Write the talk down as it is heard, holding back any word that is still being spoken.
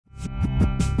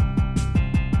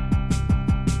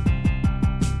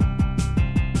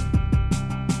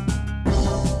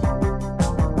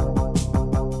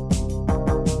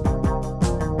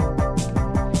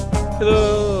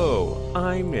Hello,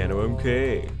 I'm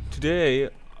NanoMK. Today,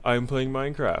 I'm playing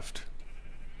Minecraft.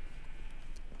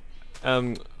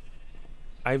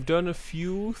 I've done a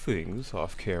few things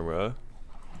off camera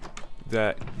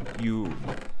that you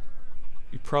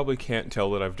probably can't tell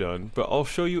that I've done, but I'll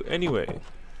show you anyway.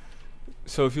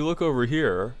 So if you look over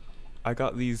here, I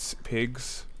got these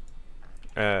pigs.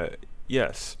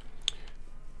 Yes.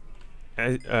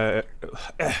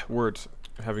 Words.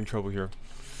 I'm having trouble here.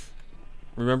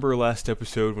 Remember last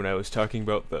episode when I was talking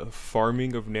about the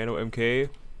farming of NanoMK?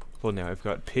 Well, now I've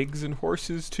got pigs and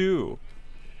horses too.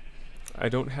 I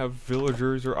don't have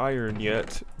villagers or iron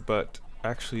yet, but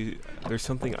actually there's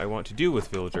something I want to do with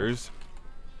villagers.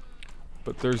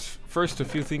 But there's first a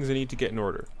few things I need to get in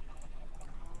order.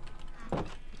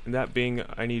 And that being,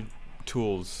 I need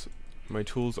tools. My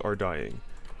tools are dying.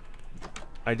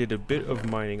 I did a bit of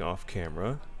mining off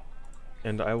camera,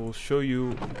 and I will show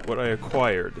you what I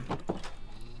acquired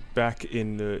back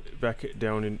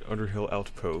down in Underhill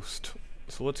Outpost.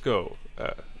 So let's go.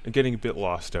 I'm getting a bit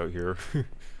lost out here.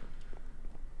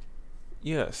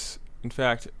 Yes, in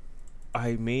fact,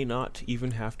 I may not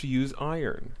even have to use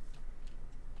iron.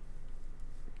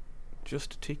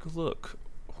 Just to take a look.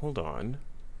 Hold on.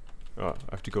 Oh,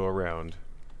 I have to go around.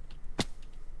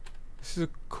 This is a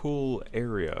cool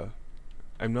area.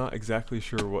 I'm not exactly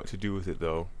sure what to do with it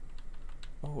though.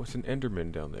 Oh, it's an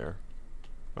Enderman down there.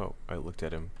 Oh, I looked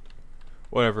at him.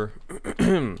 Whatever.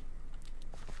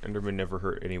 Enderman never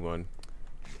hurt anyone.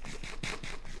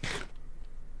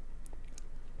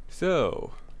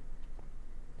 So,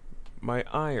 my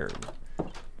iron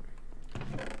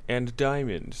and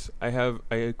diamonds. I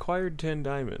acquired 10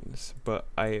 diamonds, but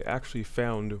I actually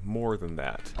found more than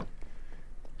that.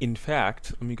 In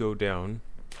fact, let me go down.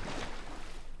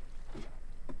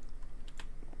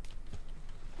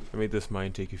 I made this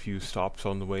mine take a few stops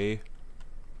on the way.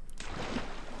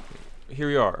 Here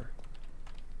we are.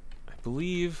 I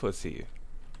believe, let's see.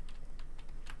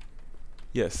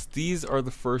 Yes, these are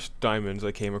the first diamonds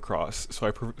I came across, so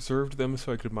I preserved them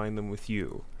so I could mine them with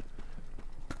you.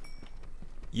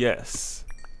 Yes,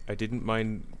 I didn't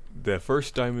mine the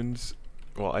first diamonds.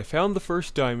 Well, I found the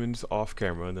first diamonds off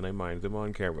camera, and then I mined them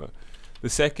on camera. The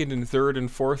second and third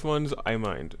and fourth ones, I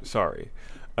mined. Sorry.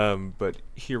 But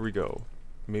here we go.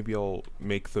 Maybe I'll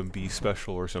make them be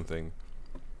special or something.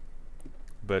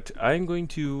 But I'm going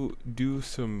to do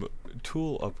some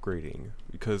tool upgrading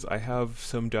because I have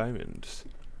some diamonds.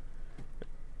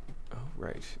 Oh,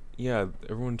 right. Yeah,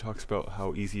 everyone talks about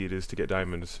how easy it is to get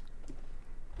diamonds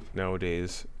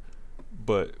nowadays.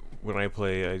 But when I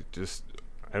play, I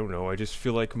don't know, I just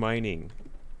feel like mining.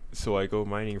 So I go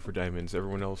mining for diamonds.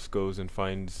 Everyone else goes and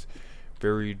finds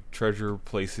buried treasure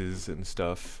places and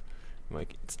stuff. I'm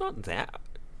like, it's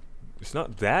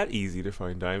not that easy to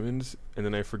find diamonds, and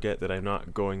then I forget that I'm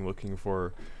not going looking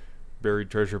for buried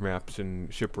treasure maps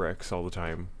and shipwrecks all the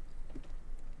time.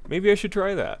 Maybe I should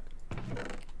try that.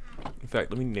 In fact,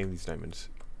 let me name these diamonds.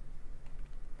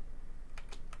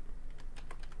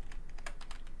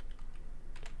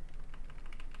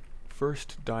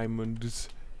 First diamonds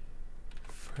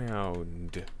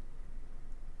found.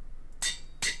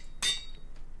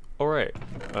 Alright,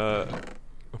 I'll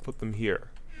put them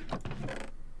here.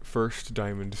 First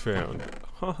diamond found.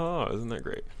 Haha, isn't that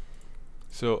great?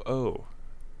 So, oh,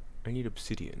 I need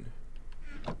obsidian.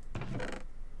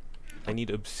 I need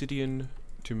obsidian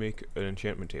to make an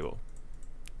enchantment table.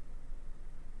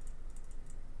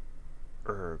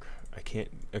 Erg, I can't.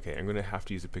 Okay, I'm gonna have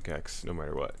to use a pickaxe no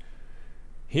matter what.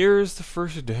 Here's the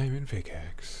first diamond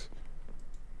pickaxe.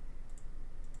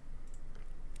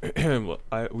 Well,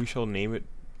 we shall name it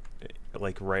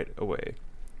like right away.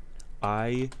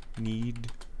 I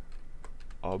need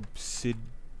obsidian.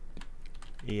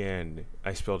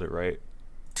 I spelled it right.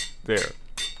 There.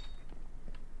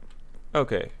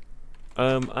 Okay.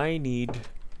 I need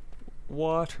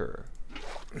water.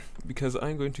 Because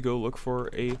I'm going to go look for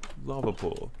a lava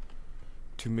pool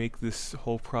to make this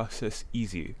whole process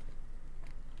easy.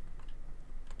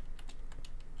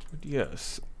 But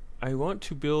yes, I want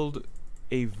to build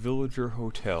a villager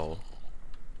hotel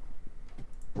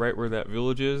right where that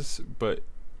village is, but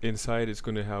inside it's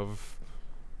going to have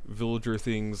villager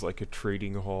things like a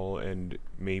trading hall and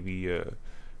maybe a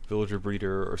villager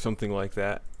breeder or something like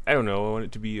that. I don't know, I want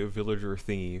it to be a villager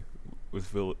thingy with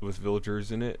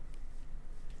villagers in it.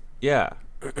 Yeah,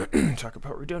 talk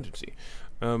about redundancy.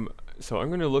 So I'm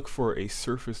going to look for a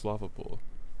surface lava pool.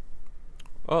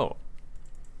 Oh,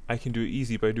 I can do it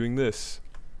easy by doing this.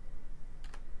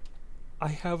 I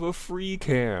have a free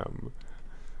cam.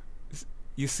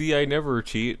 You see, I never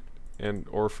cheat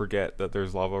or forget that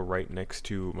there's lava right next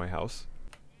to my house.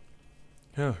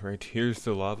 Oh, right, here's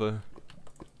the lava.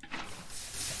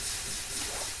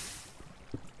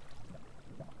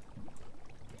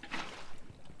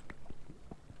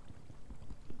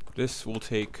 This will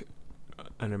take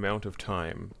an amount of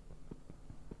time,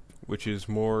 which is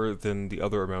more than the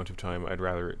other amount of time I'd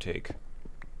rather it take.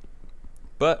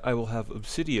 But I will have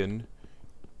obsidian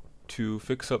to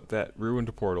fix up that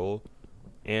ruined portal,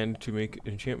 and to make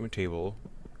an enchantment table,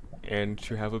 and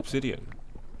to have obsidian.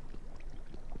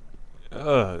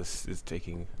 This is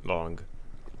taking long.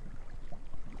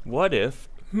 What if,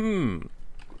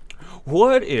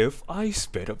 what if I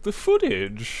sped up the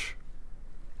footage?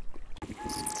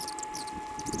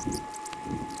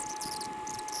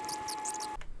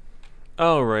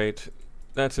 Alright,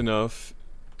 that's enough.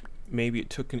 Maybe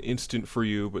it took an instant for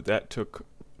you, but that took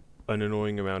an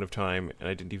annoying amount of time, and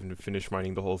I didn't even finish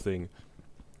mining the whole thing.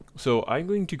 So I'm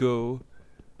going to go,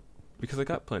 because I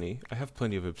got plenty, I have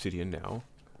plenty of obsidian now.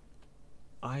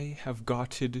 I have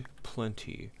gotted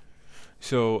plenty.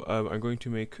 So I'm going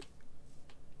to make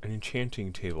an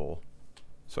enchanting table,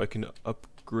 so I can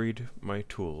upgrade my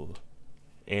tool,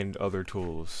 and other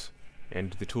tools,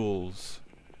 and the tools.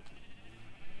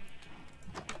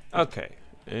 Okay,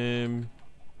 I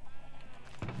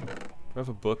have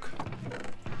a book.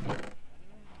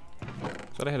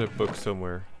 Thought I had a book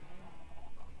somewhere.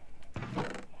 I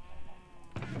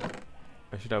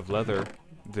should have leather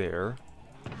there.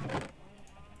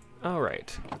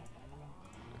 Alright.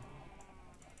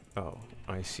 Oh,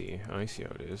 I see how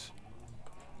it is.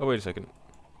 Oh, wait a second.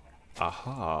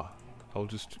 Aha. I'll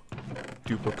just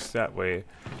do books that way.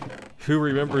 Who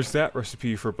remembers that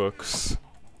recipe for books?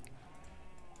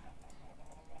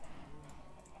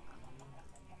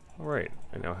 Alright,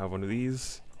 I now have one of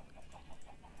these.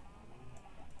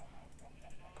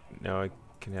 Now I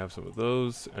can have some of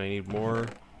those, and I need more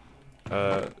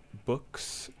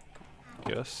books.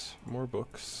 Yes, more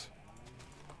books.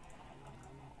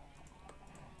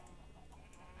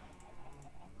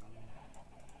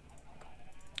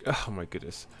 Oh my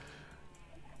goodness.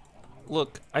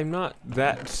 Look, I'm not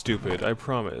that stupid, I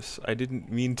promise. I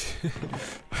didn't mean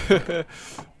to...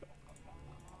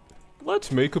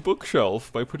 Let's make a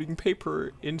bookshelf by putting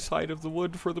paper inside of the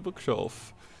wood for the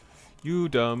bookshelf. You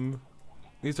dumb.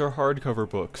 These are hardcover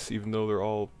books, even though they're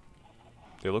all...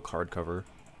 They look hardcover.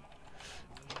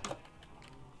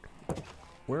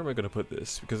 Where am I going to put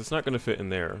this? Because it's not going to fit in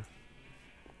there.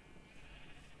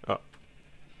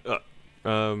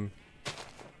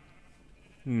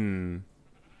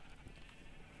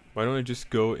 Why don't I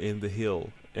just go in the hill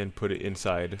and put it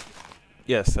inside?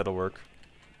 Yes, that'll work.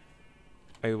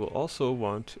 I will also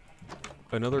want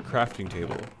another crafting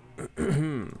table.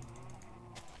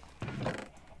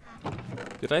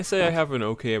 Did I say I have an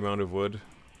okay amount of wood?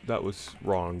 That was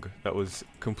wrong. That was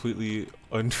completely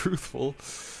untruthful.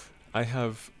 I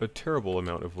have a terrible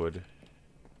amount of wood.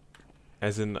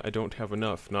 As in, I don't have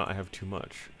enough, not I have too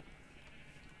much.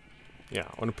 Yeah,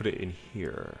 I want to put it in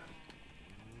here.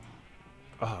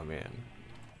 Oh man.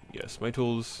 Yes, my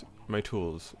tools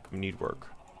need work.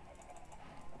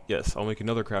 Yes, I'll make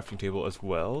another crafting table as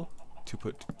well to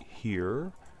put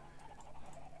here.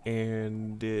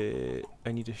 And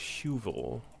I need a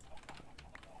shovel.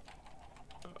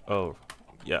 Oh,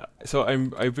 yeah. So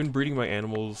I've been breeding my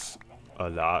animals a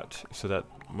lot so that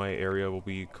my area will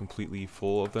be completely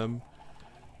full of them.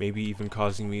 Maybe even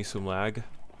causing me some lag.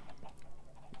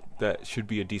 That should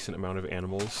be a decent amount of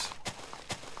animals.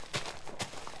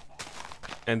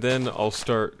 And then I'll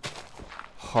start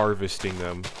harvesting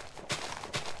them.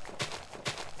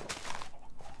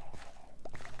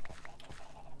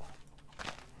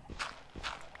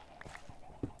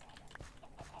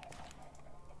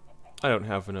 I don't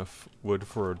have enough wood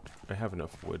for... I have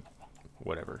enough wood.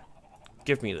 Whatever.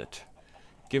 Give me that.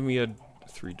 Give me a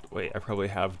 3... Wait, I probably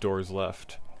have doors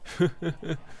left.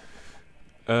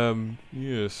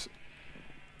 Yes.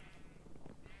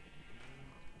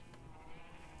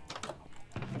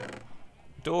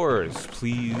 Doors,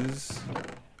 please.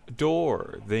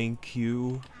 Door, thank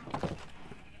you.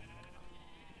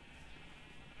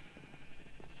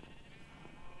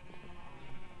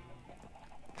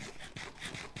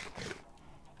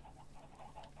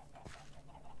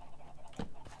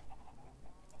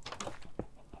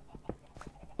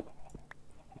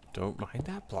 Don't mind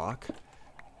that block.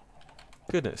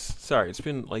 Goodness, sorry, it's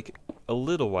been like a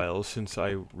little while since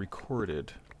I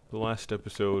recorded. The last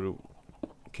episode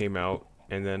came out,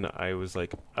 and then I was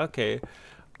like, okay,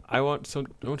 I want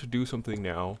to do something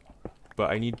now, but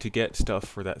I need to get stuff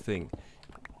for that thing.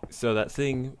 So that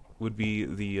thing would be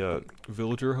the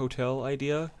villager hotel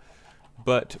idea,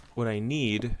 but what I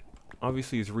need,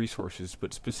 obviously, is resources,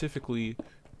 but specifically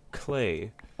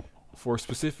clay, for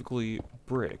specifically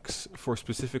bricks, for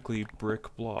specifically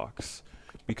brick blocks,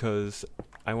 because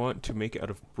I want to make it out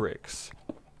of bricks,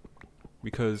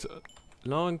 because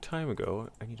long time ago,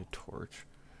 I need a torch.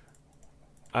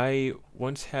 I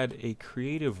once had a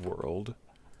creative world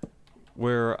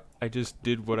where I just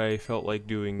did what I felt like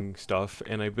doing stuff,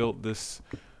 and I built this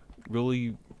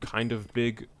really kind of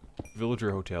big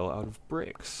villager hotel out of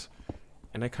bricks.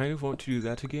 And I kind of want to do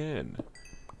that again.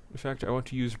 In fact, I want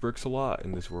to use bricks a lot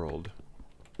in this world.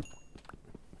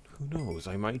 Who knows,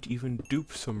 I might even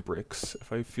dupe some bricks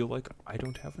if I feel like I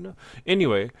don't have enough.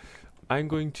 Anyway, I'm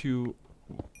going to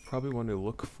probably want to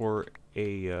look for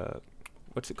a,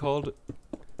 what's it called?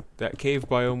 That cave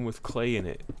biome with clay in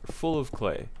it, full of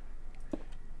clay.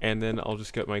 And then I'll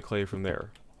just get my clay from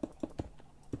there.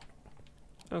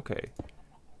 Okay.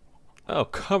 Oh,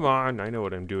 come on, I know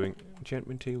what I'm doing.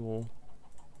 Enchantment table,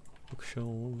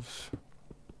 bookshelves.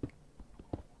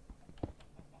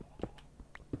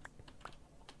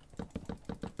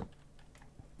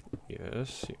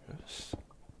 Yes, yes.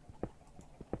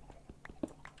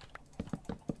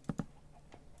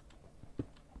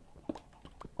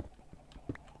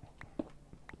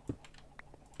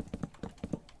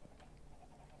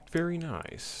 Very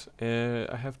nice.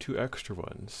 I have 2 extra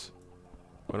ones.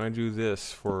 When I do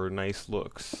this for nice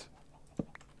looks.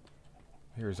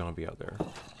 Here's a zombie out there.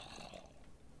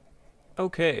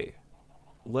 Okay.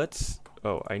 Let's...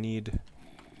 Oh, I need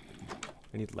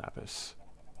lapis.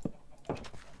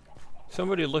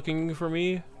 Somebody looking for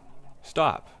me?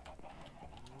 Stop.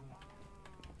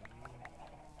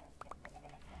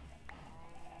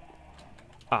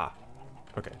 Ah.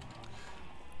 Okay.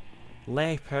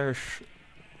 Lapis.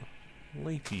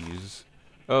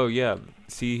 Oh yeah,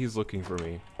 see, he's looking for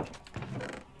me.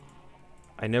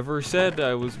 I never said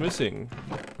I was missing,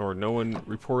 or no one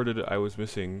reported I was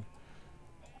missing,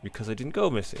 because I didn't go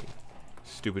missing.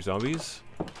 Stupid zombies.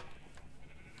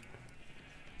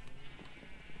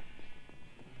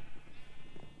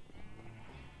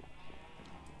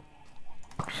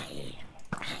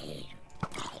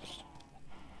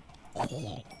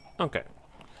 Okay.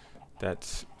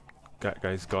 That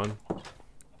guy's gone.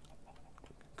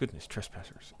 Goodness,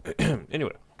 trespassers.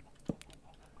 Anyway.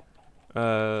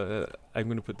 I'm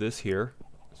gonna put this here.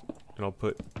 And I'll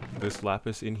put this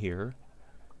lapis in here.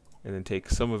 And then take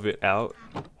some of it out.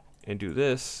 And do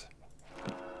this.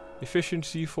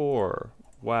 Efficiency 4.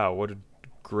 Wow, what a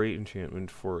great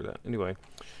enchantment for that. Anyway.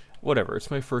 Whatever,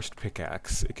 it's my first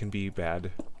pickaxe. It can be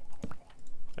bad.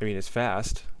 I mean, it's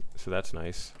fast. So that's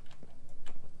nice.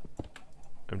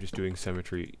 I'm just doing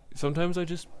symmetry. Sometimes I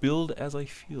just build as I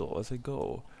feel, as I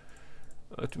go.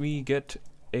 Let me get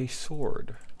a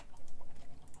sword.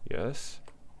 Yes.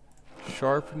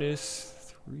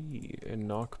 Sharpness 3 and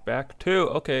knockback 2.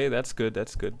 Okay, that's good,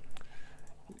 that's good.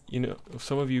 You know,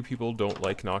 some of you people don't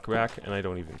like knockback, and I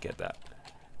don't even get that.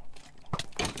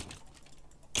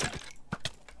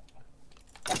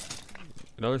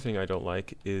 Another thing I don't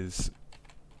like is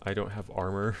I don't have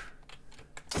armor.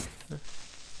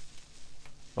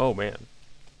 Oh man.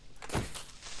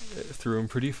 It threw him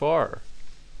pretty far.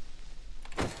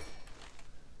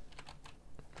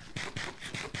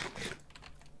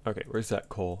 Okay, where's that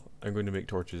coal? I'm going to make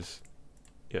torches.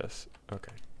 Yes,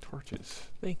 okay. Torches.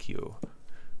 Thank you.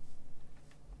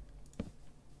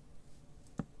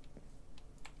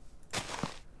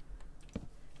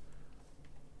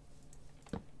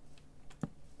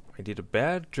 I did a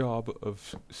bad job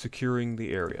of securing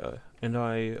the area, and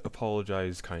I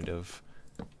apologize, kind of.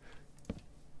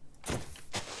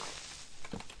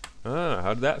 Ah,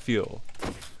 how did that feel?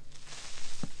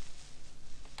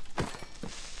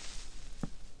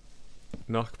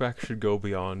 Knockback should go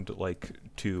beyond, like,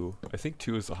 2. I think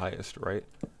 2 is the highest, right?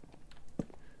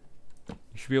 You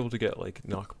should be able to get, like,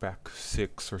 knockback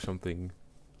 6 or something.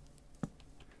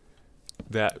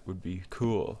 That would be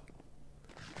cool.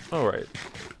 Alright.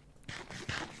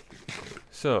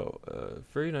 So,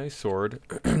 very nice sword.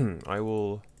 I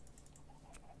will...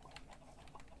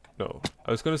 No,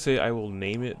 I was going to say I will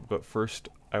name it, but first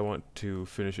I want to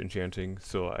finish enchanting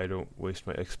so I don't waste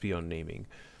my XP on naming.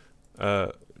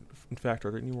 In fact,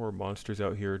 are there any more monsters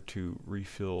out here to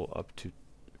refill up to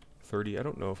 30? I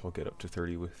don't know if I'll get up to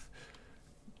 30 with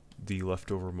the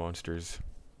leftover monsters.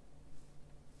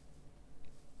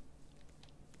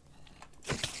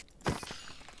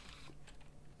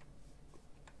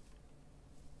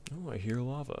 Oh, I hear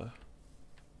lava.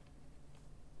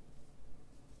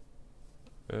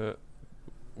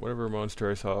 Whatever monster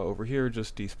I saw over here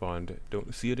just despawned.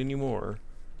 Don't see it anymore.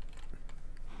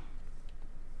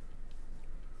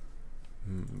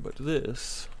 But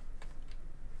this...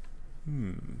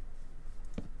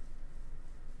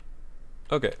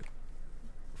 Okay.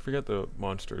 Forget the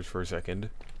monsters for a second.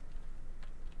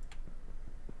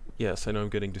 Yes, I know I'm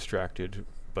getting distracted,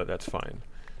 but that's fine.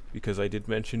 because I did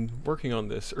mention working on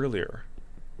this earlier.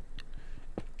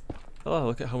 Oh,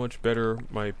 look at how much better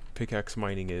my pickaxe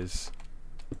mining is.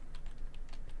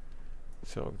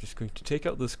 So I'm just going to take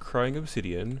out this crying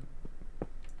obsidian.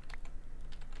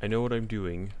 I know what I'm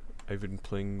doing. I've been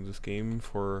playing this game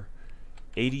for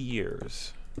 80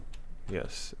 years.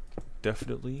 Yes,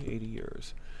 definitely 80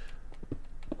 years.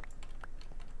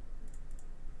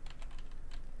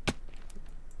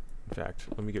 In fact,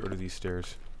 let me get rid of these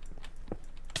stairs.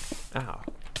 Ow.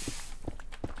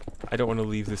 I don't want to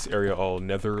leave this area all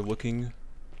nether looking,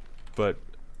 but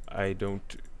I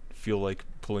don't feel like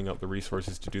pulling out the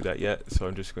resources to do that yet, so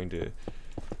I'm just going to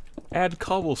add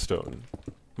cobblestone.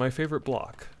 My favorite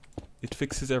block. It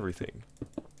fixes everything.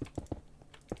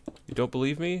 You don't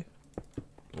believe me?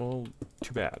 Well,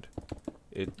 too bad.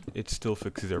 It still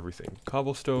fixes everything.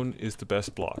 Cobblestone is the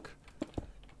best block.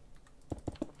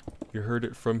 You heard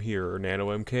it from here,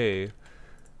 NanoMK.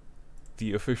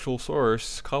 The official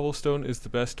source, cobblestone is the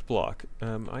best block.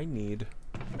 I need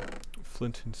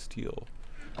flint and steel.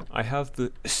 I have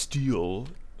the steel.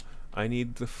 I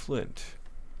need the flint.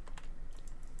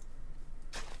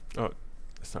 Oh,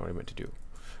 that's not what I meant to do.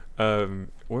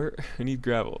 Where? I need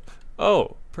gravel.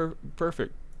 Oh,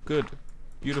 perfect. Good.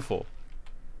 Beautiful.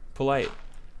 Polite.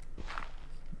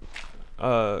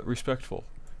 Respectful.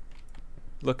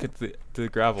 Look at the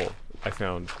gravel I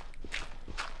found.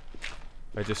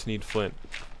 I just need flint.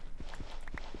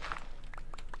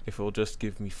 If it'll just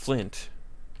give me flint.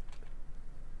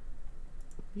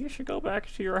 You should go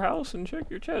back to your house and check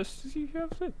your chest to see if you have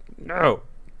flint. No!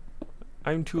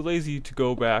 I'm too lazy to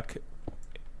go back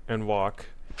and walk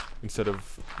instead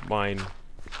of mine.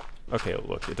 Okay,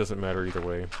 look, it doesn't matter either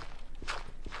way.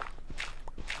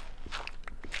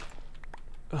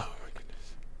 Oh my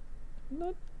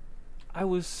goodness. I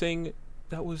was saying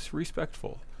that was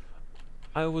respectful.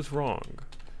 I was wrong.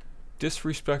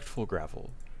 Disrespectful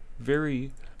gravel.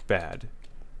 Very bad.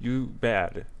 You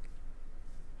bad.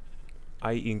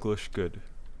 I English good.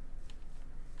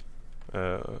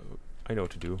 I know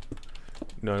what to do.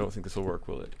 No, I don't think this will work,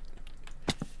 will it?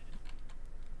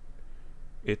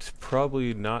 It's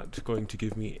probably not going to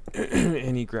give me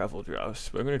any gravel drops,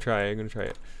 but I'm gonna try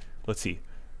it. Let's see.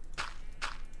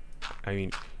 I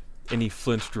mean, any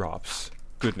flint drops.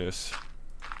 Goodness.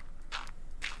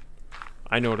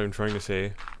 I know what I'm trying to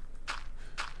say.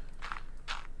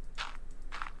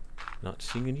 Not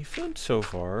seeing any flint so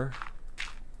far.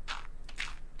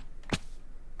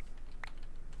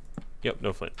 Yep,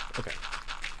 no flint. Okay.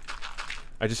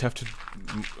 I just have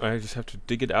to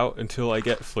dig it out until I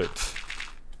get flint.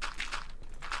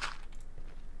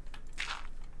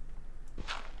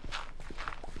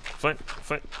 Flint.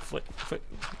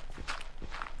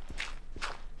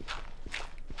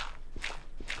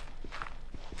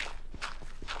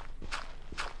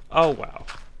 Oh wow.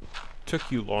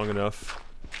 Took you long enough.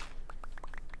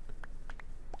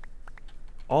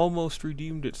 Almost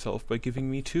redeemed itself by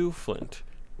giving me 2 flint.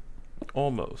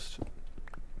 Almost.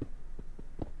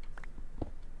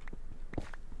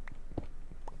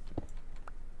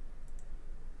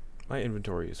 My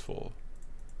inventory is full.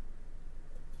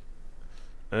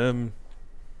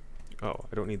 Oh,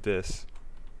 I don't need this.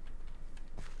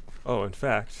 Oh, in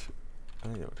fact, I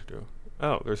know what to do.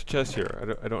 Oh, there's a chest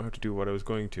here. I don't have to do what I was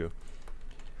going to.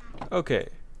 Okay.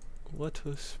 Let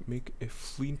us make a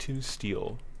flint and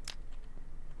steel.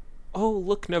 Oh,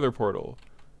 look, nether portal.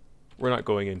 We're not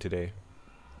going in today.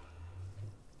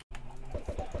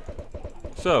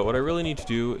 So, what I really need to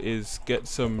do is get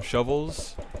some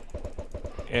shovels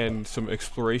and some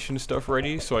exploration stuff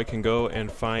ready so I can go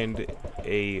and find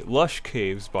a lush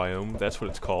caves biome, that's what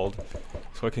it's called,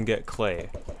 so I can get clay.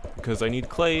 Because I need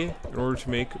clay in order to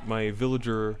make my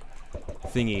villager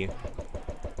thingy.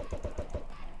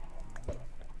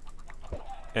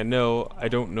 And no, I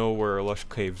don't know where a lush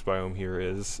caves biome here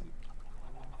is.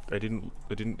 I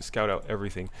didn't scout out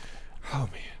everything. Oh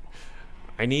man.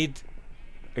 I need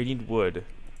wood.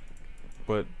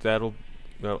 But I'll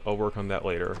work on that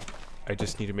later. I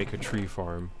just need to make a tree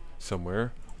farm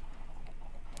somewhere.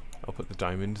 I'll put the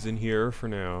diamonds in here for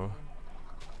now.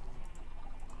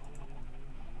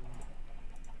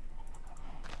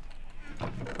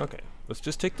 Okay, let's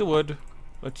just take the wood.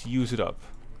 Let's use it up.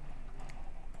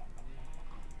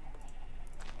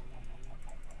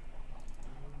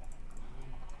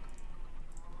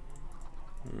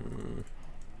 Hmm.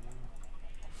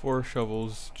 4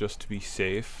 shovels just to be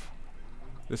safe.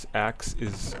 This axe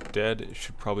is dead. It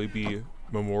should probably be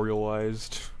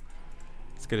memorialized.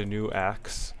 Let's get a new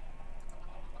axe.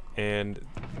 And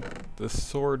the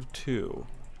sword too.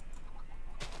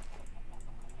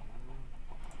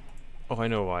 Oh, I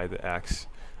know why the axe.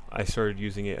 I started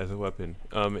using it as a weapon.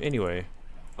 Anyway.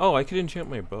 Oh, I could enchant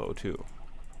my bow, too.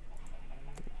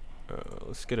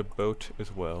 Let's get a boat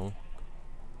as well.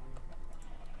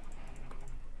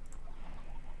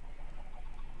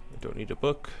 I don't need a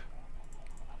book.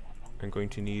 I'm going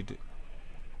to need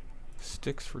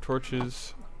sticks for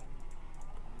torches.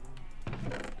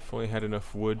 If only I had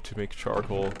enough wood to make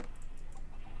charcoal.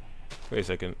 Wait a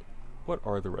second. What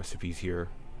are the recipes here?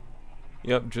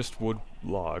 Yep, just wood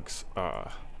logs.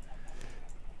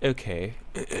 Okay.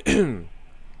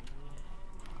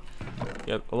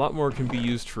 Yep, a lot more can be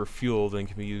used for fuel than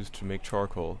can be used to make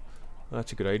charcoal.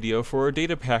 That's a good idea for a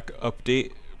data pack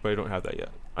update, but I don't have that yet.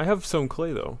 I have some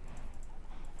clay though.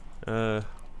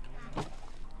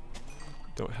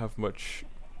 Don't have much.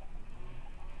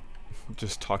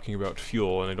 Just talking about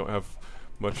fuel, and I don't have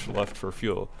much left for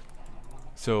fuel.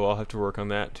 So I'll have to work on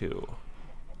that too.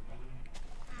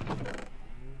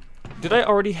 Did I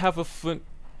already have a flint?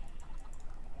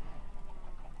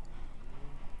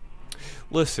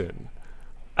 Listen,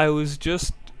 I was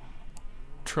just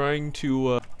trying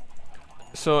to,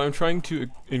 so I'm trying to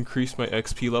increase my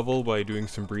XP level by doing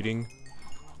some breeding.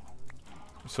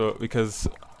 So, because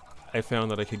I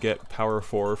found that I could get power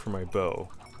 4 for my bow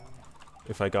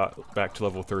if I got back to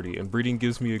level 30, and breeding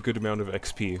gives me a good amount of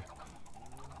XP.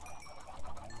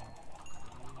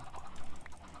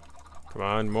 Come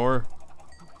on, more.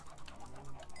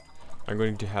 I'm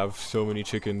going to have so many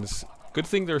chickens. Good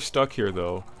thing they're stuck here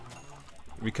though,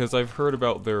 because I've heard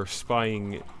about their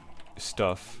spying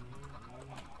stuff.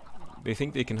 They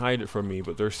think they can hide it from me,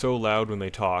 but they're so loud when they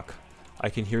talk, I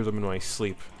can hear them in my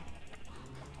sleep.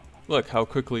 Look how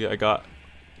quickly I got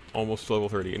almost level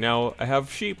 30. Now I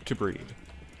have sheep to breed.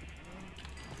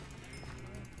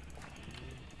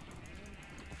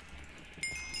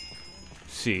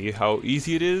 See how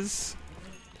easy it is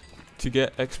to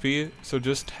get XP? So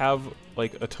just have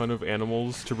like a ton of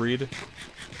animals to breed,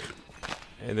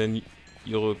 and then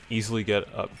you'll easily get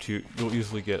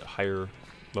higher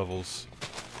levels.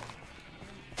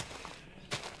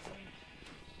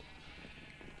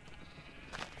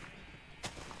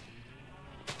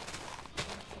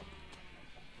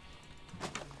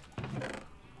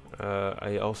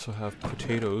 I also have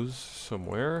potatoes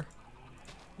somewhere.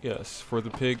 Yes, for the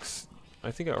pigs.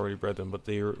 I think I already bred them, but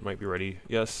they might be ready.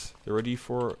 Yes, they're ready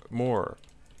for more.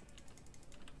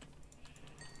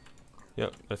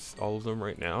 Yep, that's all of them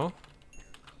right now.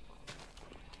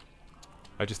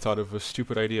 I just thought of a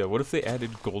stupid idea. What if they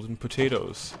added golden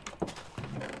potatoes?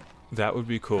 That would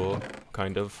be cool,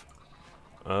 kind of.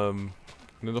 And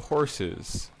then the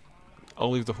horses.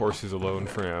 I'll leave the horses alone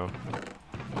for now.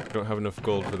 I don't have enough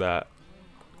gold for that.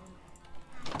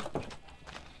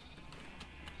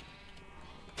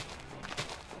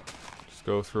 Just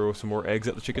go throw some more eggs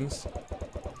at the chickens.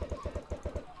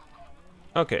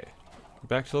 Okay,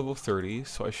 back to level 30,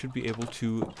 so I should be able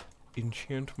to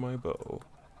enchant my bow.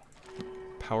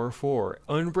 Power 4,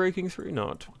 Unbreaking 3,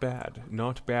 not bad.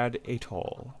 Not bad at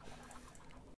all.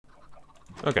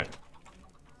 Okay.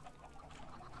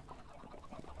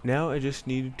 Now I just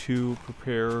need to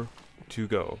prepare to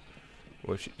go,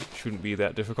 which shouldn't be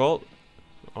that difficult.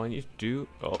 All I need to do,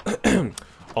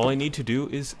 all I need to do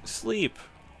is sleep.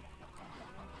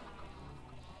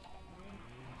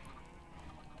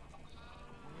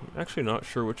 I'm actually not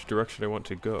sure which direction I want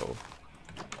to go.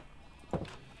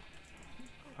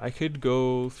 I could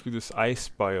go through this ice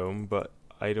biome, but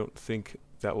I don't think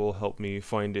that will help me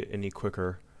find it any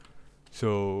quicker.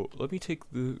 So let me take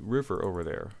the river over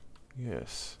there.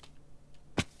 Yes.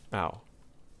 Ow.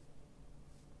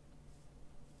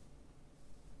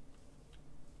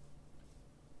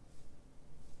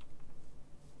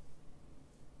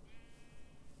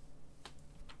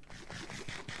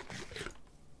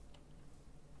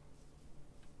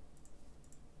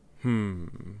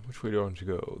 Which way do I want to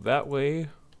go? That way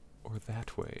or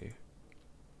that way?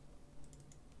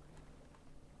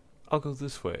 I'll go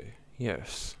this way.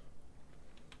 Yes.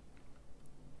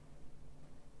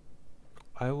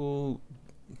 I will...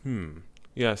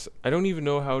 Yes, I don't even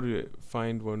know how to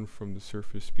find one from the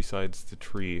surface besides the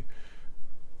tree.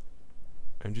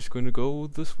 I'm just going to go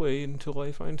this way until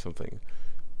I find something.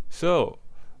 So,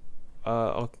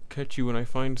 I'll catch you when I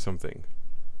find something.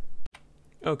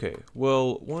 Okay,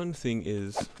 well, one thing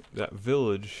is that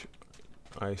village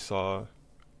I saw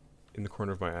in the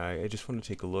corner of my eye. I just want to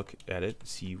take a look at it,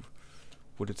 see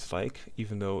what it's like,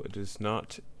 even though it is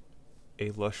not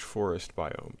a lush forest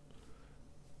biome.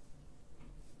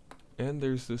 And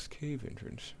there's this cave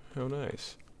entrance. How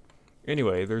nice.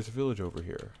 Anyway, there's a village over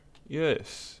here.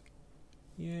 Yes.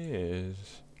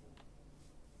 Yes.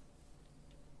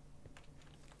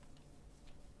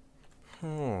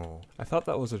 Oh, I thought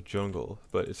that was a jungle,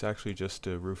 but it's actually just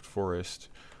a roofed forest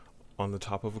on the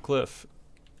top of a cliff.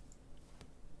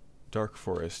 Dark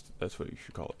forest, that's what you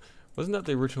should call it. Wasn't that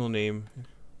the original name?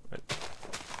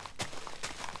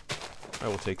 I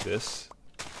will take this.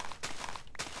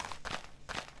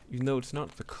 Even though it's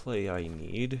not the clay I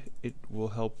need, it will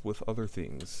help with other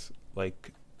things,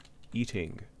 like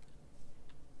eating.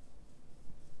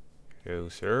 Hello,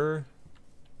 sir?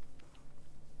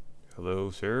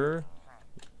 Hello, sir?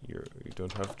 You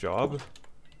don't have a job?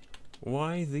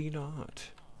 Why thee not?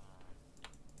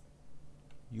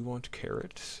 You want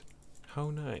carrots? How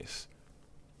nice.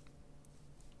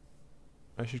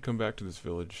 I should come back to this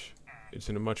village. It's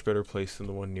in a much better place than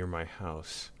the one near my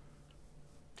house.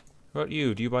 How about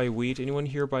you? Do you buy wheat? Anyone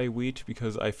here buy wheat?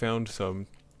 Because I found some.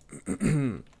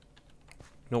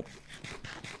 Nope.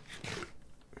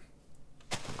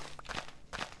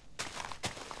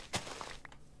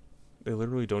 They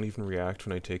literally don't even react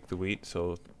when I take the wheat,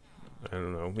 so I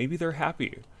don't know. Maybe they're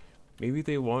happy. Maybe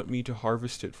they want me to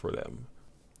harvest it for them.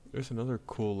 There's another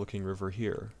cool looking river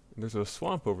here. And there's a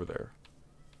swamp over there.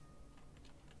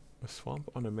 A swamp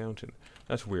on a mountain.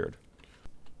 That's weird.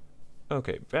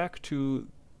 Okay, back to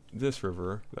this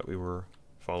river that we were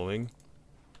following.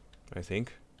 I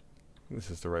think.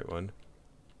 This is the right one.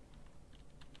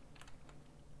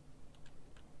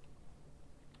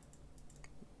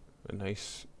 A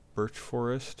nice birch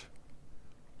forest.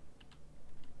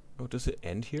 Oh, does it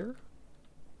end here?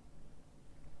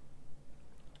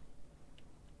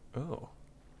 Oh.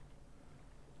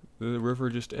 The river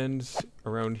just ends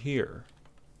around here.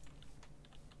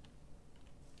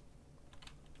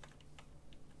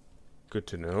 Good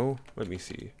to know. Let me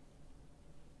see.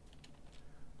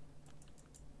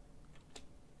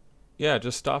 Yeah, it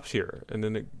just stops here, and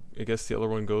then I guess the other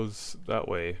one goes that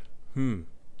way.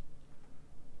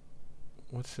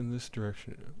 What's in this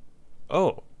direction?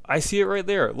 Oh, I see it right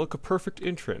there. Look, a perfect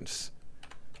entrance.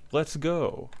 Let's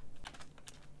go.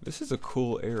 This is a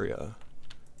cool area.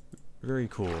 Very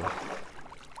cool.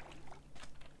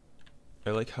 I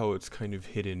like how it's kind of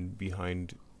hidden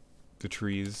behind the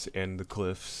trees and the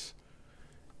cliffs.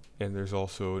 And there's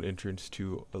also an entrance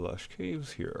to a lush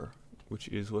caves here, which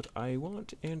is what I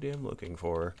want and am looking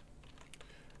for.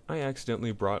 I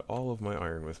accidentally brought all of my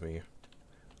iron with me.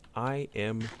 I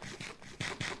am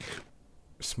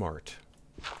smart.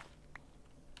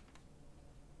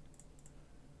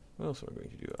 What else am I going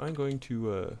to do? I'm going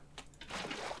to,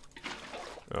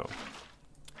 oh.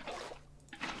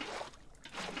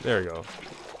 There you go.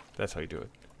 That's how you do it.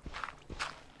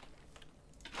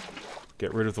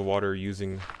 Get rid of the water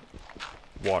using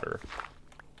water.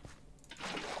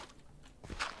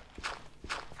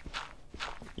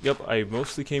 Yep, I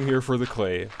mostly came here for the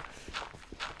clay.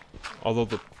 Although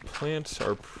the plants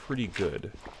are pretty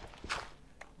good.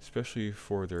 Especially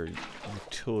for their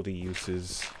utility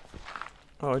uses.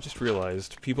 Oh, I just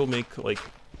realized. People make, like,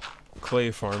 clay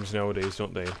farms nowadays,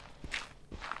 don't they?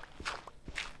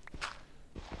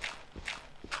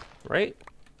 Right?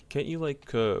 Can't you,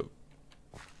 like, I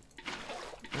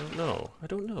don't know. I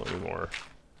don't know anymore.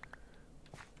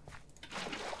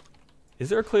 Is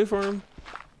there a clay farm?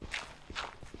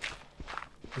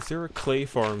 Is there a clay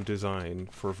farm design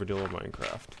for vanilla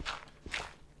Minecraft?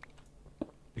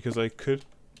 Because I could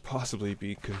possibly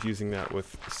be confusing that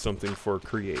with something for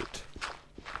create.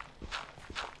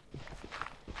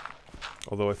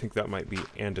 Although I think that might be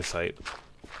andesite.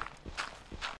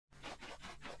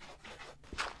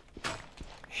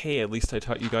 Hey, at least I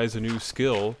taught you guys a new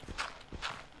skill.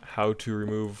 How to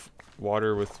remove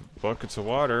water with buckets of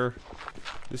water.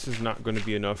 This is not going to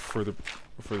be enough for the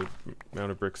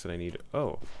amount of bricks that I need.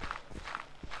 Oh.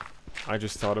 I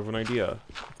just thought of an idea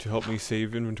to help me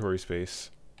save inventory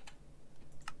space.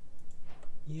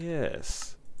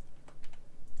 Yes.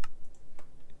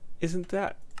 Isn't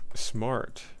that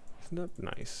smart? Isn't that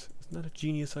nice? Isn't that a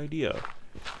genius idea?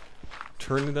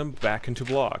 Turning them back into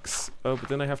blocks. Oh, but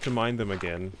then I have to mine them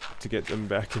again to get them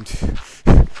back into...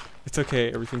 It's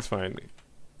okay, everything's fine.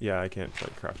 Yeah, I can't,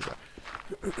 like, craft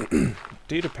that.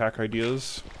 Data pack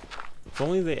ideas. If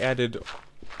only they added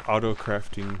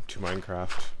auto-crafting to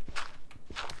Minecraft.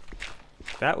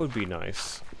 That would be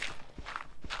nice.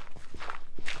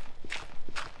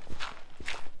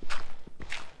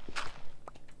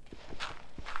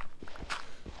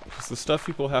 Because the stuff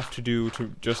people have to do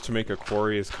just to make a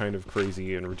quarry is kind of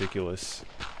crazy and ridiculous.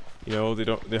 You know,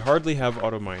 they hardly have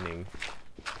auto mining.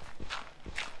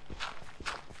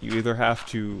 You either have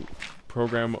to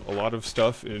program a lot of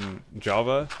stuff in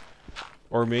Java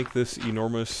or make this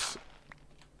enormous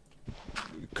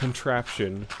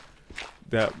contraption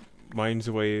that mines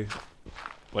away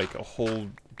like a whole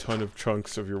ton of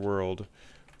chunks of your world.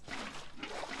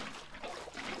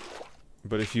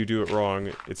 But if you do it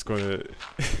wrong, it's gonna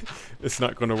it's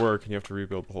not gonna work, and you have to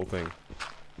rebuild the whole thing.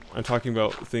 I'm talking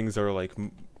about things that are like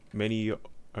many, I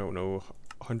don't know,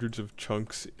 hundreds of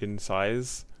chunks in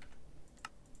size.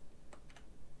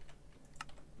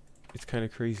 It's kind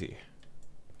of crazy.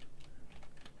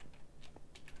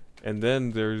 And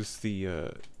then there's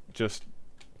the just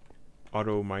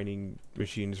auto mining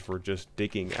machines for just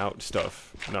digging out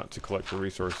stuff, not to collect the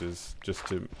resources, just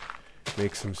to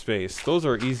make some space. Those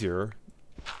are easier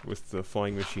with the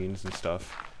flying machines and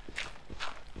stuff.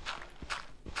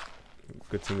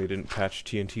 Good thing they didn't patch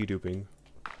TNT duping.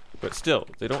 But still,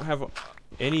 they don't have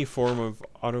any form of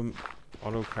auto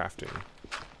crafting,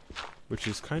 which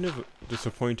is kind of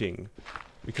disappointing,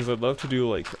 because I'd love to do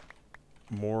like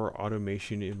more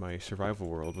automation in my survival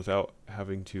world without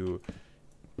having to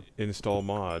install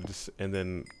mods and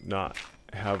then not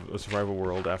have a survival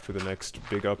world after the next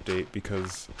big update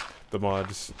because the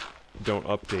mods don't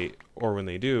update, or when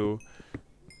they do,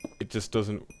 it just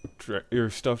doesn't, your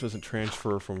stuff doesn't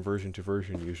transfer from version to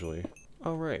version usually.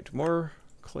 Alright, more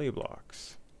clay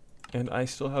blocks. And I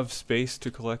still have space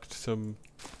to collect some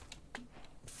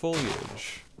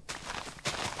foliage.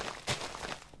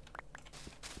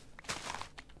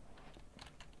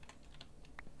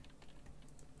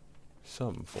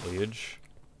 Some foliage.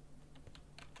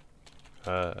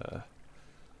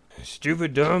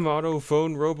 Stupid dumb auto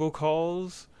phone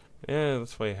robocalls. Yeah,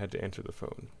 that's why I had to answer the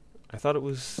phone. I thought it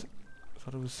was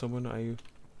someone I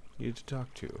needed to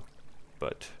talk to,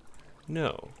 but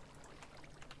no.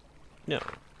 No.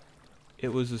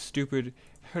 It was a stupid,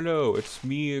 hello, it's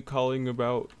me calling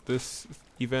about this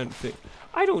event thing.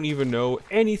 I don't even know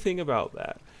anything about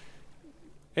that.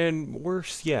 And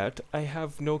worse yet, I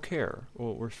have no care.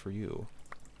 Well, worse for you.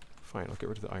 Fine, I'll get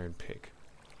rid of the iron pick.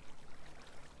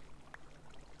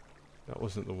 That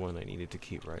wasn't the one I needed to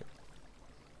keep, right?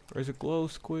 There's a glow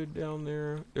squid down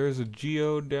there. There's a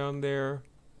geode down there.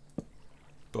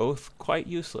 Both quite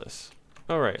useless.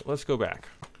 Alright, let's go back.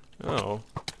 Oh.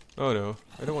 Oh no.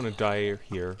 I don't want to die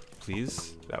here,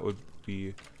 please. That would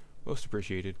be most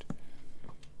appreciated.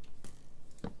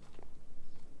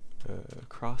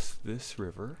 Cross this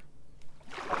river.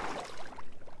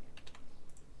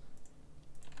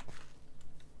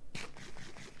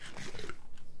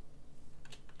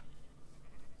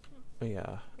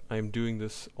 Yeah, I'm doing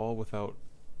this all without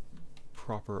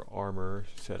proper armor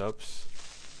setups.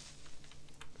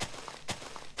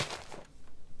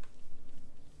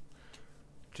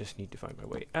 Just need to find my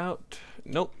way out.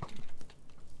 Nope.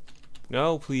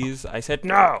 No, please. I said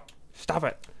no! Stop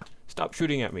it! Stop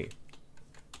shooting at me.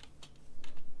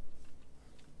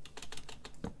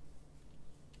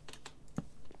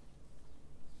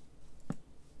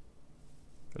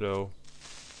 Hello.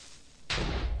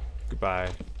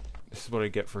 Goodbye. This is what I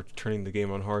get for turning the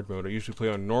game on hard mode. I usually play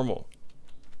on normal.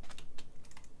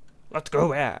 Let's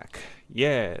go back.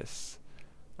 Yes.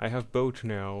 I have boat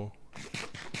now.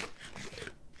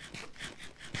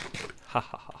 Ha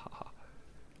ha ha ha ha.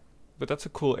 But that's a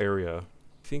cool area.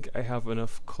 I think I have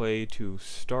enough clay to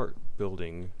start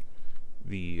building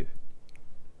the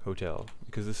hotel,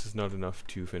 because this is not enough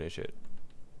to finish it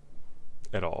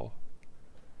at all.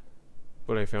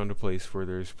 But I found a place where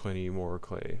there's plenty more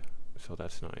clay, so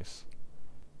that's nice.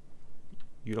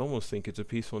 You'd almost think it's a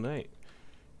peaceful night.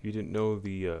 You didn't know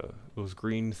the those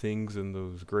green things and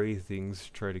those gray things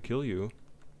try to kill you.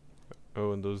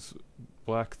 Oh, and those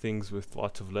black things with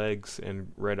lots of legs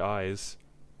and red eyes.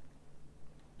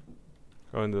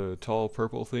 Oh, and the tall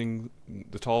purple thing,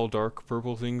 the tall dark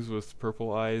purple things with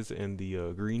purple eyes, and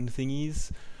the green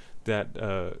thingies that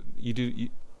you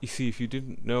see, if you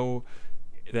didn't know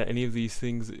that any of these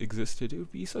things existed, it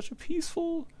would be such a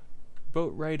peaceful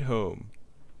boat ride home.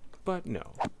 But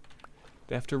no.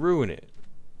 They have to ruin it.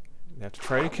 They have to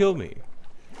try to kill me.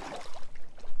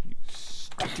 You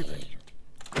stupid.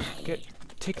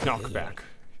 Take knockback.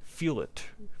 Feel it.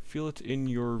 Feel it in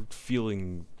your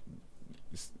feeling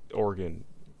organ.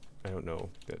 I don't know.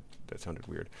 That sounded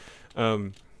weird.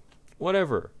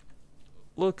 Whatever.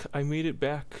 Look, I made it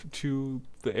back to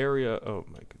the area. Oh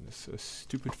my goodness. A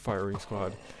stupid firing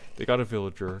squad. They got a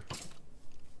villager.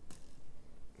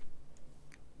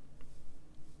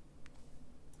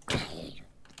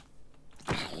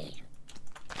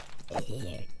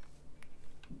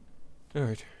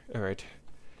 Alright, alright.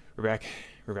 We're back.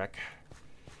 We're back.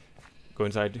 Go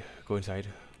inside. Go inside.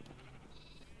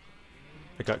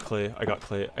 I got clay. I got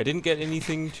clay. I didn't get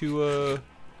anything to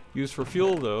use for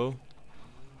fuel though.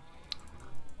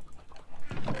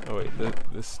 Oh wait,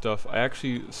 this stuff. I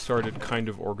actually started kind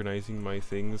of organizing my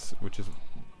things, which is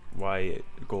why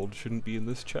gold shouldn't be in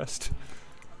this chest.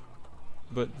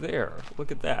 But there,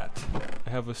 look at that. I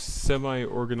have a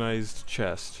semi-organized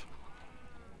chest.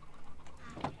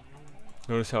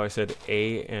 Notice how I said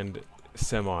A and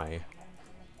semi.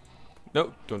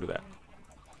 Nope, don't do that.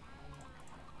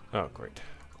 Oh, great.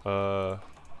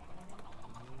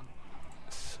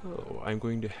 So I'm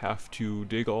going to have to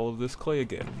dig all of this clay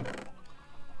again.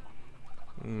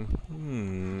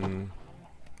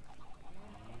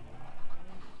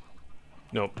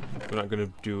 Nope, we're not going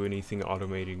to do anything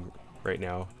automating right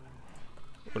now.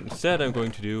 What instead I'm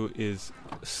going to do is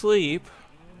sleep.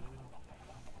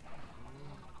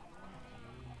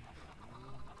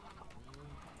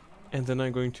 And then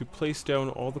I'm going to place down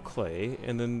all the clay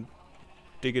and then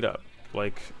dig it up,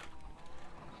 like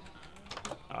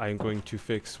I'm going to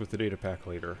fix with the data pack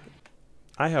later.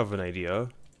 I have an idea.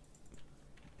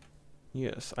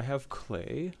 Yes, I have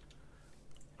clay.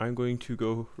 I'm going to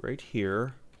go right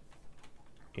here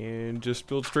and just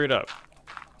build straight up.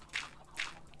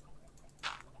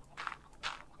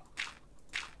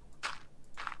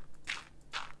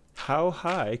 How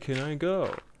high can I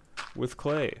go with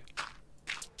clay?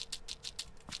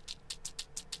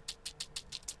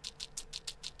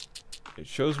 It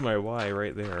shows my Y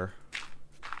right there.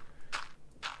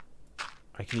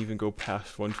 I can even go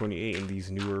past 128 in these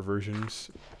newer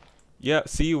versions. Yeah,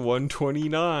 see,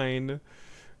 129.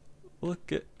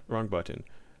 Look at... wrong button.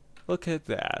 Look at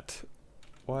that.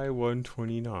 Why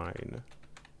 129?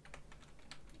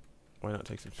 Why not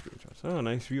take some screenshots? Oh,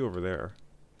 nice view over there.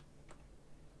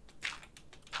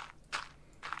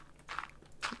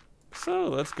 So,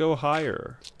 let's go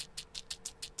higher.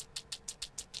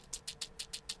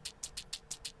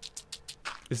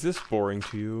 Is this boring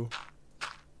to you?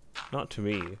 Not to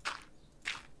me.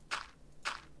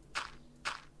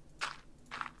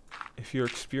 If you're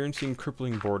experiencing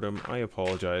crippling boredom, I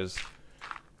apologize.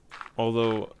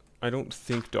 Although, I don't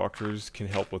think doctors can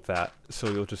help with that, so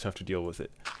you'll just have to deal with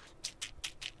it.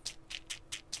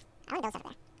 I want to build stuff over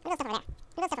there. Build stuff over there.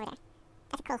 Build stuff over there.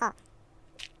 That's a cool hole.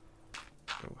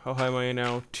 How high am I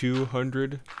now?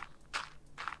 200?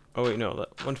 Oh wait, no, that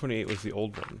 128 was the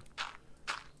old one.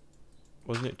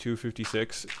 Wasn't it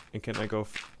 256? And can I go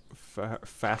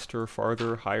faster,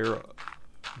 farther, higher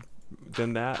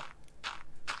than that?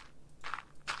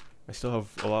 I still have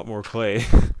a lot more clay.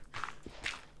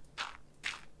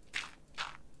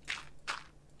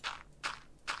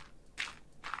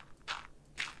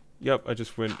 Yep, I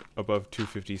just went above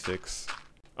 256.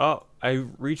 Oh, I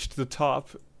reached the top.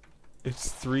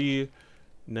 It's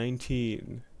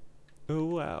 319. Oh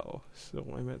wow. So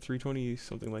I'm at 320,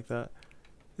 something like that.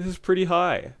 This is pretty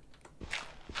high.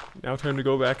 Now time to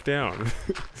go back down.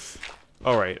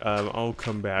 Alright, I'll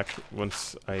come back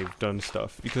once I've done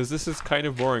stuff, because this is kind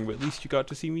of boring, but at least you got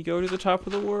to see me go to the top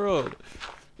of the world.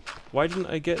 Why didn't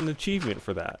I get an achievement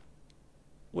for that?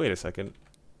 Wait a second.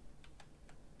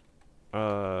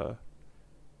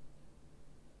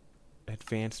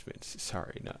 Advancements.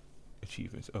 Sorry, not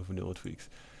achievements of Vanilla Tweaks.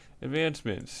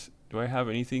 Advancements. Do I have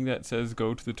anything that says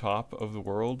go to the top of the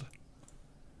world?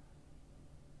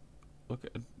 Look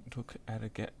at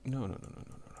again. No.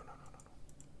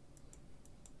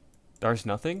 There's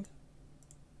nothing?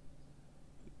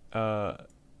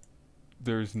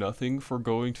 There's nothing for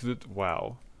going to the...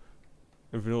 Wow.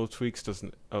 And Vanilla Tweaks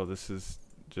doesn't... Oh, this is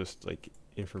just, like,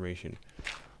 information.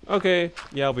 Okay.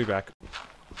 Yeah, I'll be back.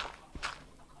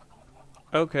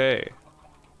 Okay.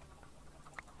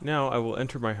 Now I will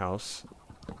enter my house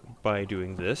by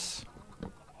doing this.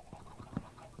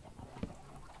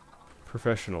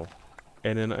 Professional.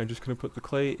 And then I'm just going to put the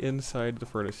clay inside the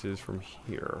furnaces from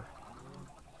here.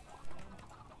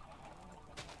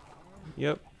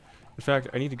 Yep. In fact,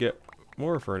 I need to get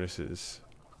more furnaces.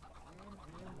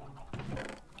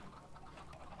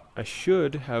 I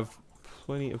should have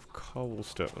plenty of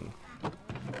cobblestone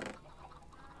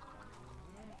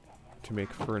to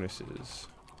make furnaces.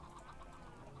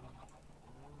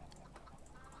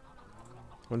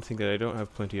 One thing that I don't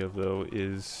have plenty of, though,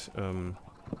 is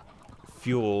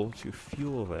fuel to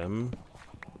fuel them.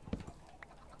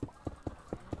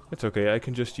 It's okay, I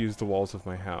can just use the walls of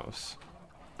my house.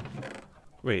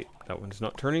 Wait, that one's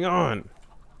not turning on!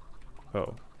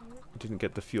 Oh, I didn't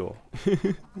get the fuel.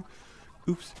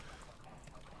 Oops.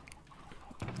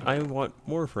 I want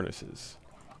more furnaces.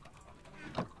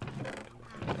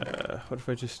 What if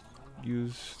I just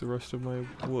use the rest of my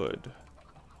wood?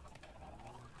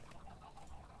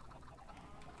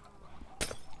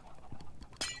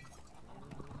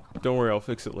 Don't worry, I'll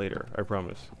fix it later. I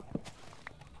promise.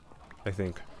 I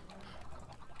think.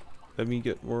 Let me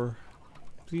get more,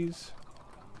 please.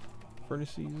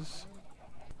 Furnaces.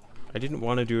 I didn't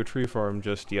want to do a tree farm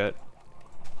just yet.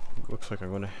 Looks like I'm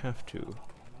going to have to.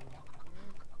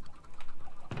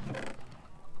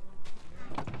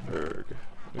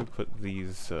 Let me put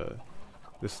these,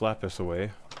 this lapis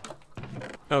away.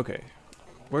 Okay.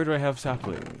 Where do I have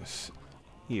saplings?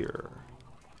 Here.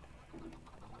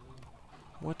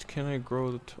 What can I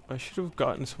grow? I should have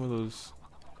gotten some of those,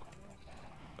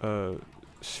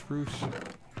 spruce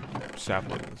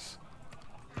saplings.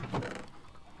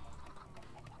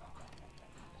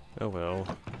 Oh well.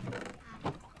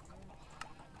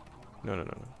 No.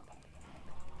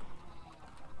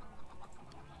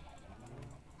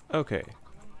 Okay.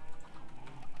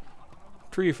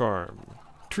 Tree farm.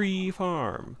 Tree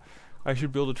farm. I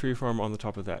should build a tree farm on the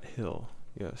top of that hill.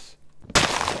 Yes.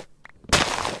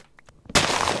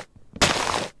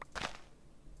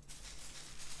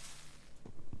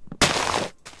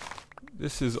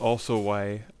 This is also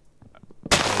why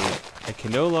I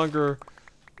can no longer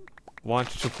want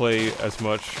to play as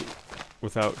much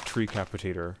without Tree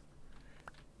Capitator.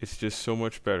 It's just so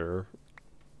much better.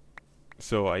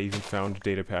 So I even found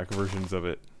data pack versions of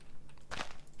it.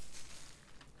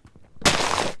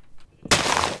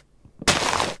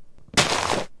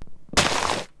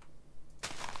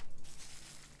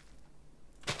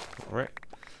 Alright,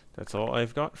 that's all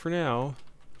I've got for now.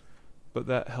 But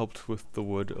that helped with the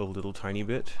wood a little tiny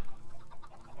bit.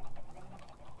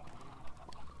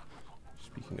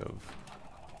 Speaking of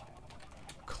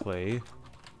clay,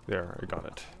 there, I got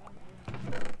it.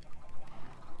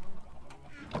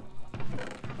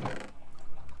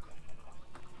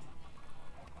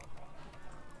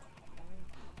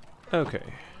 Okay.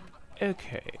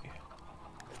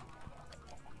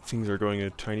 Things are going a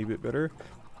tiny bit better.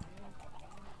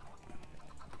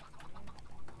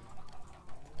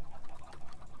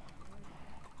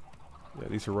 Yeah,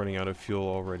 these are running out of fuel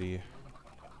already.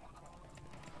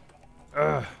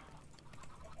 Ugh.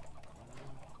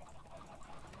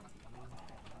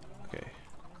 Okay.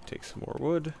 Take some more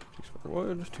wood. Take some more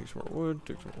wood. Take some more wood.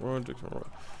 Take some more wood. Take some more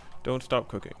wood. Don't stop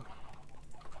cooking.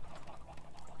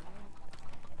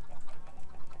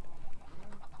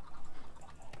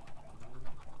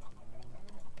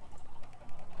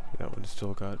 That one's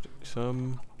still got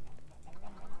some.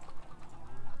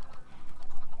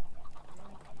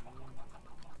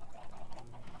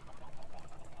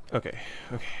 Okay.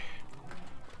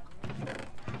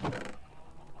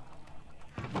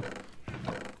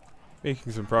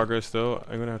 Making some progress though.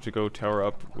 I'm gonna have to go tower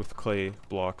up with clay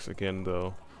blocks again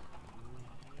though.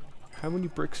 How many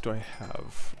bricks do I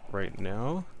have right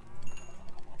now?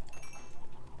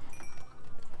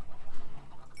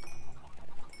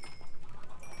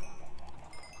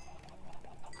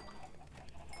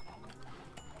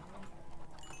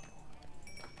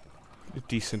 A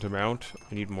decent amount.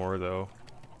 I need more though.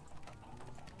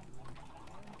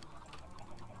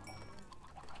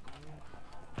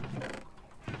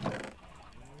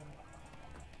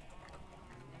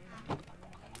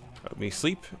 Let me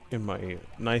sleep in my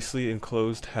nicely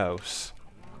enclosed house.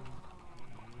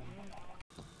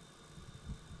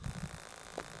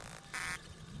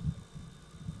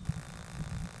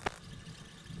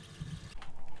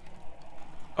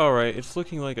 Alright, it's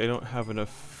looking like I don't have enough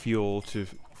fuel to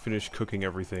finish cooking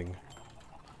everything,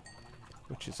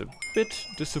 which is a bit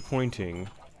disappointing.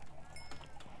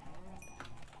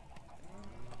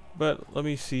 But let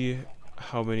me see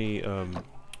how many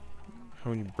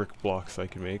brick blocks I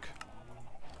can make.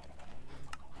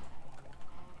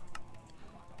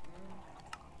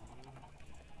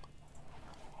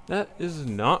 That is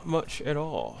not much at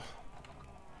all.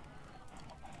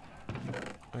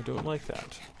 I don't like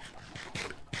that.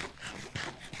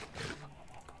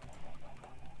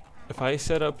 If I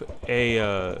set up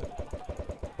a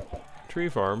tree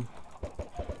farm,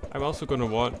 I'm also going to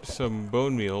want some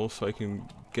bone meal so I can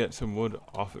get some wood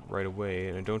off it right away,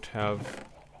 and I don't have...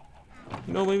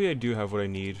 No, maybe I do have what I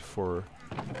need for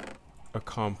a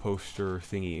composter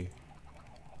thingy.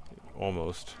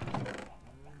 Almost.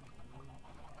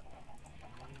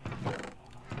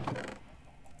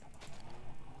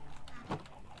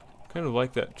 Kind of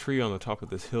like that tree on the top of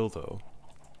this hill though.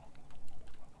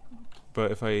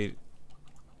 But if I'm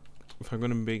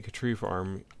gonna make a tree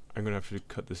farm, I'm gonna have to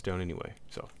cut this down anyway.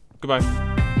 So, goodbye.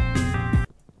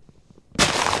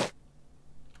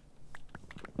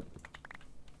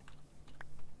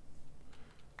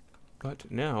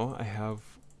 But now I have,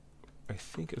 I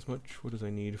think, as much wood as I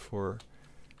need for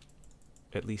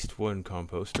at least one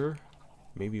composter,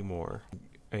 maybe more.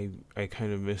 I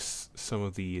kind of miss some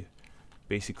of the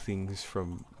basic things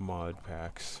from mod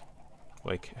packs,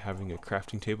 like having a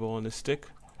crafting table on a stick.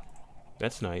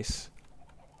 That's nice.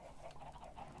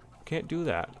 Can't do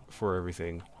that for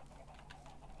everything.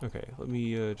 Okay, let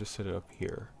me just set it up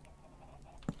here.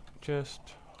 Chest,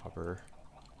 hopper,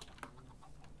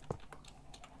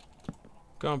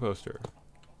 composter,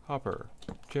 hopper,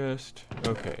 chest.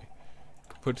 Okay,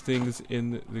 put things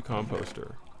in the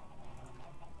composter,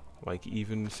 like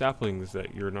even saplings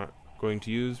that you're not going to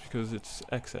use because it's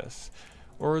excess,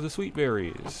 or the sweet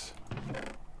berries.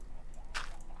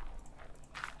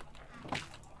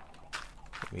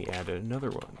 Let me add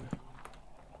another one.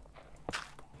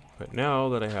 But now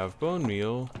that I have bone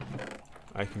meal,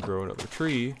 I can grow another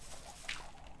tree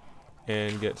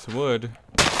and get some wood.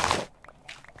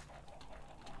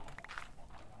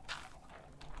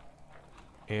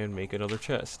 And make another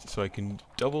chest, so I can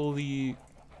double the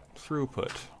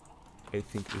throughput, I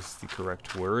think is the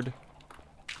correct word.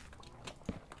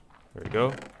 There we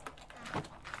go.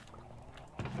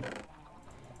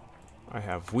 I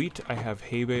have wheat, I have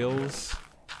hay bales.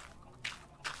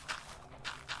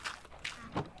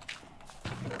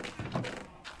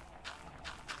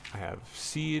 I have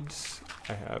seeds,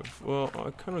 I have, well,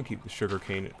 I kind of keep the sugar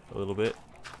cane a little bit.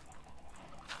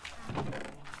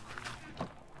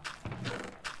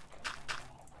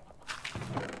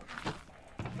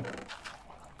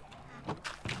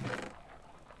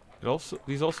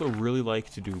 These also really like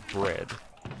to do bread,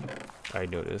 I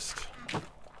noticed.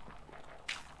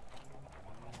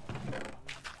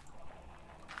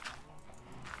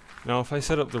 Now, if I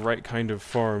set up the right kind of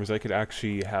farms, I could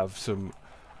actually have some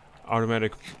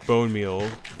automatic bone meal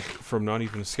from not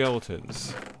even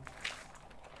skeletons.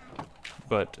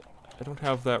 But I don't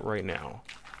have that right now.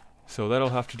 So that'll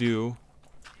have to do.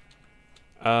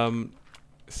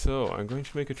 So I'm going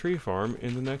to make a tree farm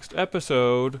in the next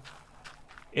episode.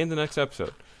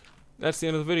 That's the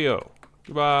end of the video.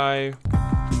 Goodbye.